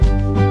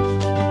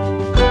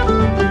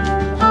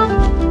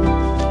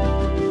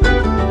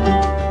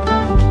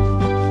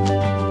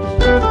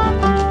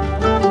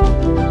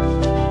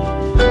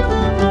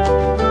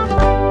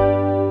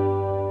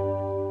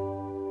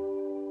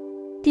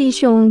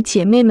兄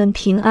姐妹们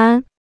平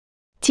安。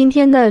今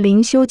天的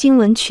灵修经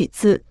文取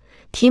自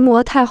提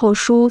摩太后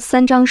书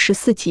3章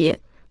14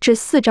节至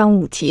4章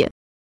5节。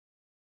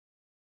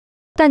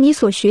但你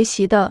所学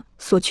习的、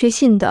所确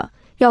信的，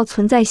要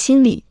存在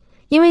心里，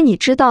因为你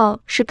知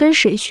道是跟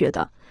谁学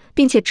的，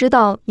并且知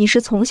道你是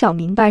从小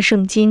明白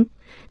圣经。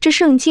这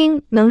圣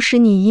经能使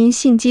你因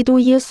信基督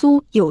耶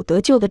稣有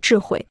得救的智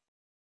慧。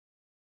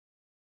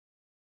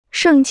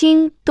圣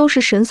经都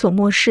是神所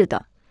默示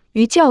的，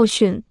于教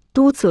训、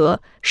督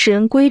责、使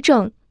人归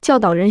正、教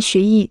导人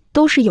学义，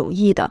都是有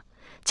益的，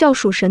叫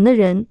属神的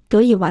人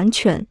得以完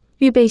全，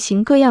预备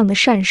行各样的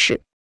善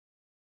事。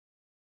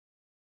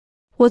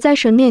我在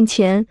神面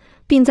前，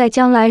并在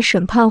将来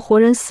审判活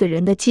人死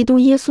人的基督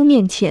耶稣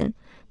面前，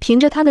凭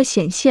着他的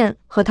显现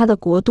和他的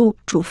国度，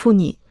嘱咐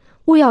你，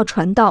务要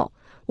传道，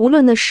无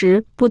论得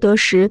时不得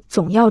时，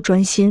总要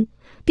专心，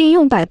并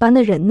用百般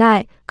的忍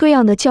耐，各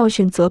样的教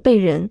训责备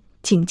人、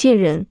警戒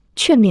人、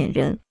劝勉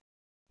人。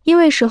因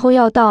为时候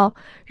要到，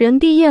人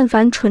必厌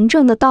烦纯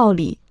正的道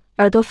理，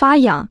耳朵发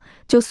痒，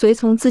就随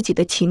从自己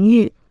的情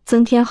欲，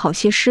增添好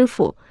些师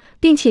傅，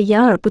并且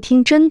掩耳不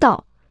听真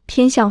道，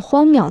偏向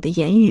荒渺的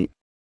言语。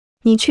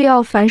你却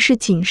要凡事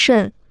谨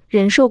慎，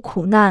忍受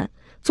苦难，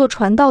做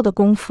传道的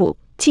功夫，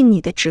尽你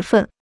的职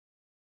分。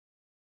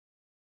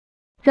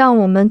让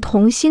我们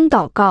同心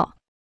祷告。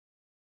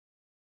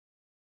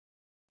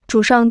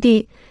主上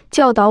帝，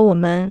教导我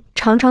们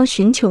常常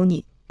寻求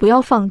你，不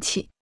要放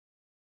弃。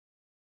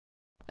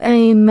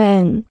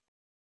Amen。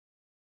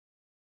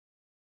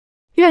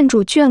愿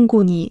主眷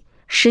顾你，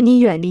使你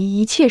远离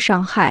一切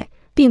伤害，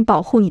并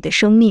保护你的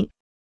生命。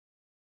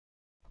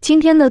今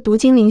天的读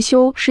经灵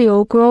修是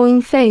由 Growing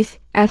Faith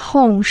at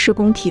Home 事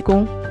工提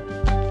供。